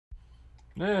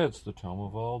It's the Tome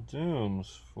of All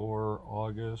Dooms for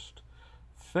August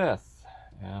 5th,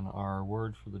 and our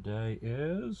word for the day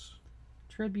is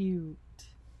Tribute.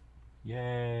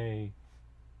 yay.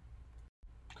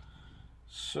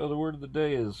 So, the word of the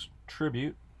day is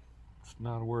tribute. It's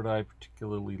not a word I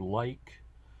particularly like.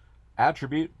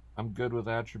 Attribute, I'm good with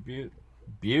attribute.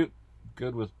 Butte,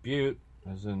 good with butte,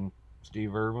 as in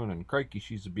Steve Irwin and crikey,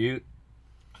 she's a butte.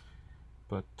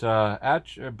 But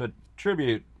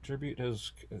tribute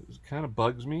has kind of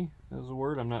bugs me as a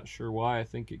word. I'm not sure why. I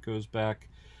think it goes back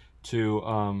to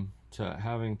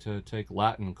having to take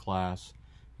Latin class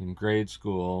in grade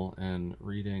school and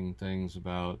reading things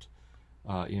about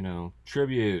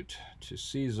tribute to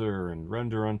Caesar and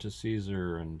render unto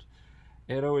Caesar, and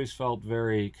it always felt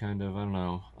very kind of, I don't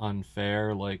know,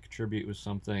 unfair. Like tribute was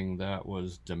something that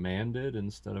was demanded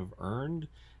instead of earned,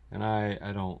 and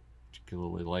I don't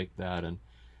particularly like that. And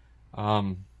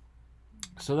um,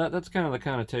 so that's kind of the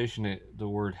connotation the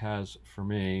word has for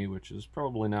me, which is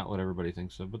probably not what everybody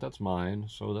thinks of, but that's mine.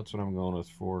 So that's what I'm going with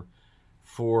for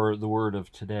the word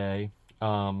of today.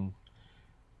 Um,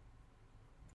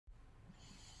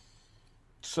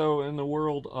 so in the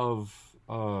world of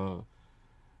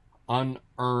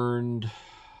unearned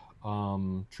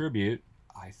tribute,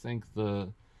 I think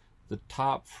the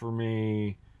top for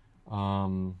me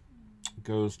um,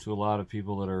 goes to a lot of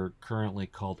people that are currently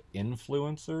called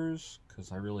influencers,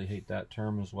 because I really hate that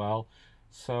term as well.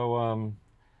 So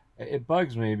it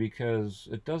bugs me because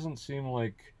it doesn't seem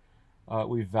like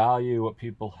we value what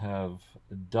people have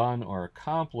done or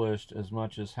accomplished as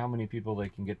much as how many people they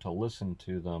can get to listen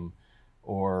to them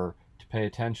or to pay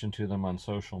attention to them on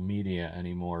social media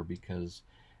anymore, because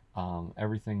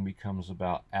everything becomes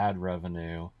about ad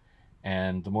revenue.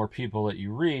 And the more people that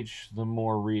you reach, the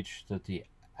more reach that the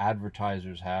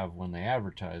advertisers have when they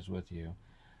advertise with you.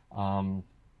 Um,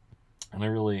 and I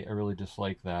really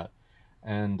dislike that.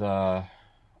 And I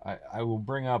will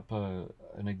bring up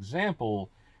an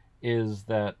example is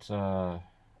that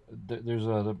there's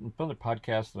another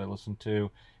podcast that I listen to.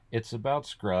 It's about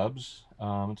Scrubs.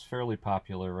 It's fairly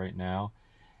popular right now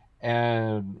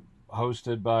and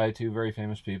hosted by two very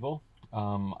famous people.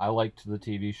 I liked the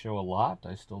TV show a lot.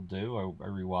 I still do. I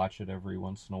rewatch it every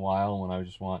once in a while when I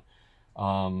just want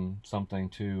something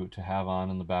to have on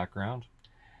in the background.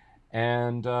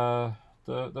 And the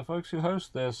folks who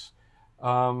host this,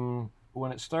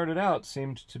 when it started out,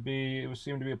 seemed to be a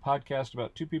podcast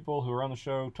about two people who were on the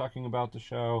show talking about the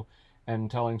show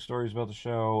and telling stories about the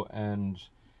show. And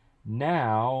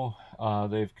now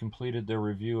they've completed their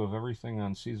review of everything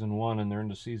on season one, and they're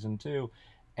into season two,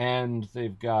 and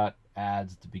they've got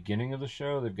ads at the beginning of the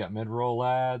show. They've got mid-roll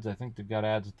ads. I think they've got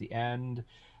ads at the end.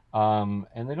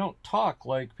 And they don't talk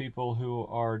like people who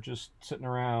are just sitting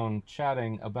around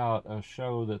chatting about a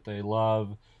show that they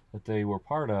love, that they were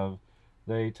part of.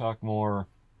 They talk more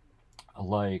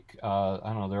like, I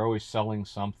don't know, they're always selling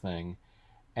something.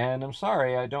 And I'm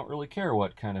sorry, I don't really care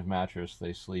what kind of mattress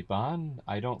they sleep on.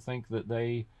 I don't think that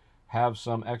they have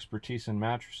some expertise in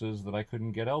mattresses that I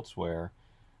couldn't get elsewhere.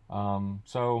 I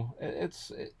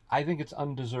think it's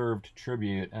undeserved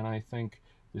tribute, and I think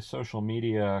the social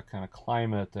media kind of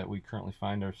climate that we currently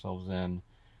find ourselves in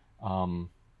um,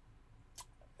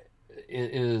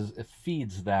 it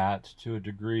feeds that to a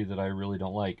degree that I really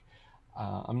don't like.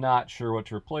 I'm not sure what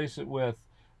to replace it with,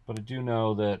 but I do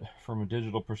know that from a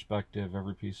digital perspective,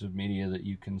 every piece of media that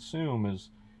you consume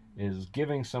is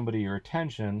giving somebody your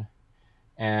attention,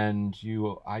 and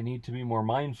I need to be more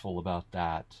mindful about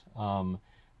that.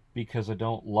 Because I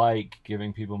don't like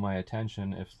giving people my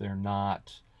attention if they're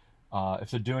not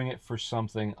if they're doing it for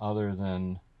something other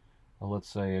than let's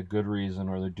say a good reason,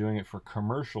 or they're doing it for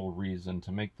commercial reason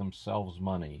to make themselves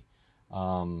money.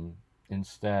 Um,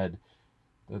 Instead,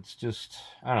 that's just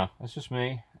I don't know. That's just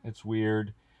me. It's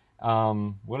weird.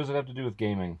 What does it have to do with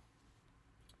gaming?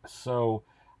 So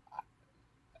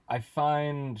I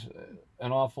find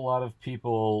an awful lot of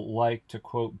people like to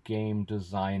quote game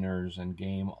designers and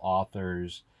game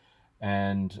authors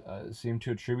and seem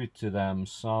to attribute to them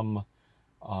some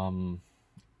um,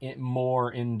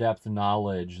 more in-depth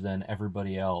knowledge than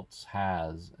everybody else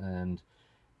has. And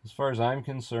as far as I'm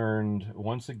concerned,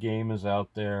 once a game is out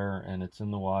there and it's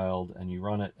in the wild and you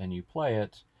run it and you play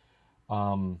it,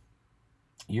 um,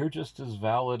 you're just as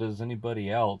valid as anybody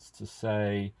else to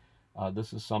say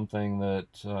this is something that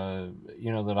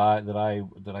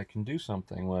that I can do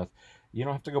something with. You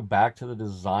don't have to go back to the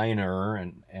designer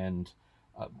and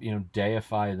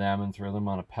deify them and throw them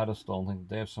on a pedestal and think that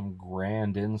they have some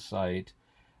grand insight,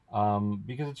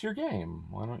 because it's your game.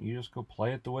 Why don't you just go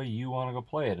play it the way you want to go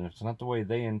play it? And if it's not the way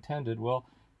they intended, well,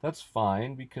 that's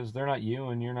fine because they're not you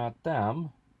and you're not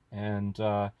them. And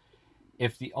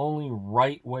if the only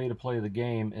right way to play the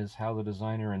game is how the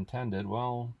designer intended,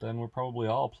 well, then we're probably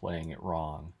all playing it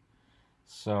wrong.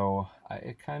 So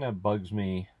it kind of bugs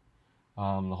me,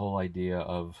 the whole idea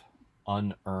of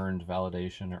unearned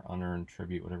validation or unearned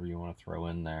tribute, whatever you want to throw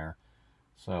in there.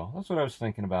 So that's what I was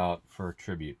thinking about for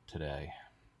tribute today.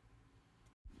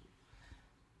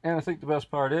 And I think the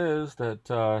best part is that,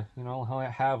 I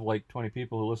have like 20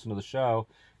 people who listen to the show,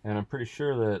 and I'm pretty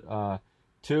sure that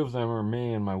 2 of them are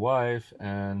me and my wife,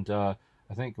 and I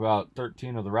think about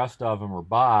 13 of the rest of them are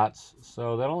bots,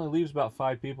 so that only leaves about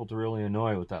 5 people to really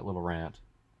annoy with that little rant.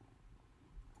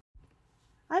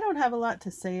 I don't have a lot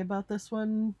to say about this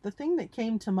one. The thing that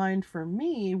came to mind for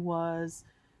me was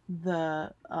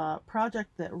the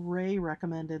project that Ray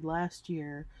recommended last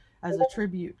year as a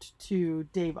tribute to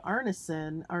Dave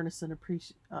Arneson.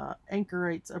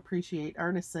 Anchorites Appreciate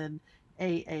Arneson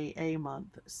AAA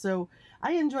month. So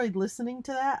I enjoyed listening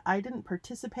to that. I didn't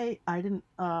participate. I didn't.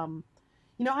 I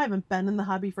haven't been in the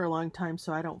hobby for a long time,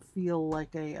 so I don't feel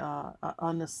like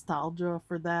a nostalgia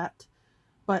for that.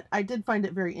 But I did find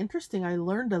it very interesting. I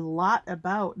learned a lot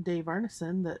about Dave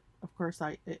Arneson that, of course,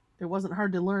 it wasn't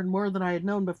hard to learn more than I had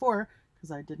known before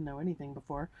because I didn't know anything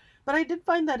before. But I did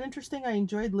find that interesting. I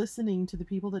enjoyed listening to the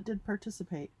people that did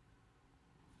participate.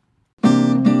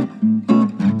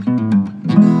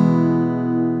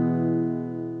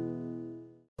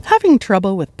 Having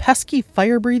trouble with pesky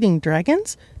fire-breathing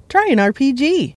dragons? Try an RPG.